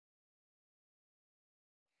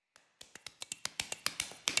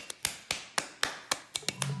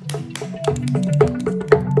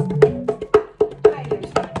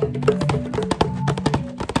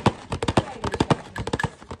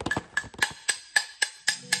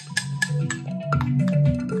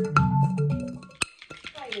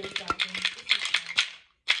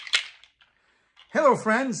Hello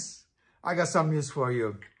friends, I got some news for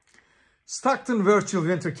you. Stockton Virtual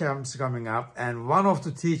Winter Camp is coming up, and one of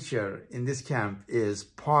the teachers in this camp is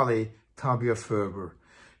Tapia Ferber.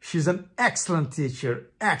 She's an excellent teacher,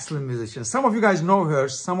 excellent musician. Some of you guys know her,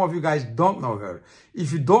 some of you guys don't know her.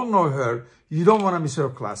 If you don't know her, you don't want to miss her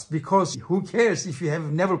class, because who cares if you have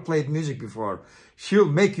never played music before? She'll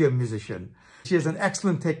make you a musician. She has an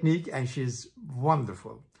excellent technique and she's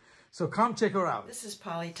wonderful. So come check her out. This is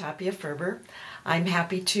Tapia Ferber. I'm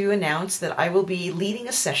happy to announce that I will be leading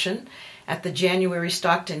a session at the January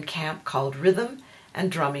Stockton camp called Rhythm and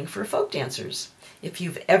Drumming for Folk Dancers. If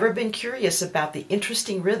you've ever been curious about the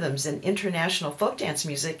interesting rhythms in international folk dance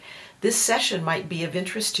music, this session might be of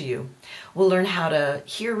interest to you. We'll learn how to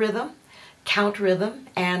hear rhythm, count rhythm,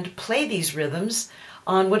 and play these rhythms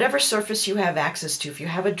on whatever surface you have access to. If you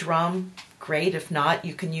have a drum, great. If not,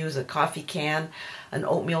 you can use a coffee can, an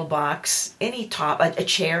oatmeal box, any top, a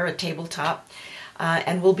chair, a tabletop.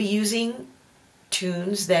 And we'll be using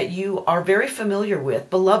tunes that you are very familiar with,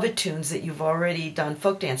 beloved tunes that you've already done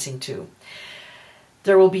folk dancing to.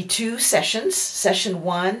 There will be 2 sessions, session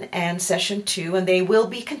 1 and session 2, and they will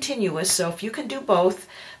be continuous. So if you can do both,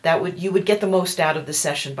 you would get the most out of the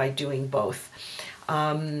session by doing both.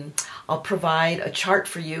 I'll provide a chart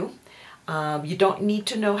for you. You don't need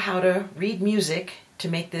to know how to read music to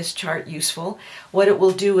make this chart useful. What it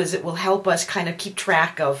will do is it will help us kind of keep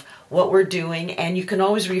track of what we're doing, and you can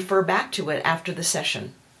always refer back to it after the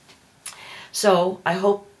session. So I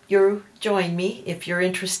hope you'll join me if you're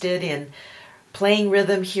interested in playing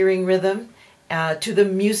rhythm, hearing rhythm, to the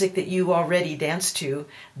music that you already dance to.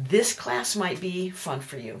 This class might be fun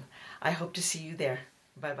for you. I hope to see you there.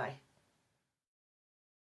 Bye-bye.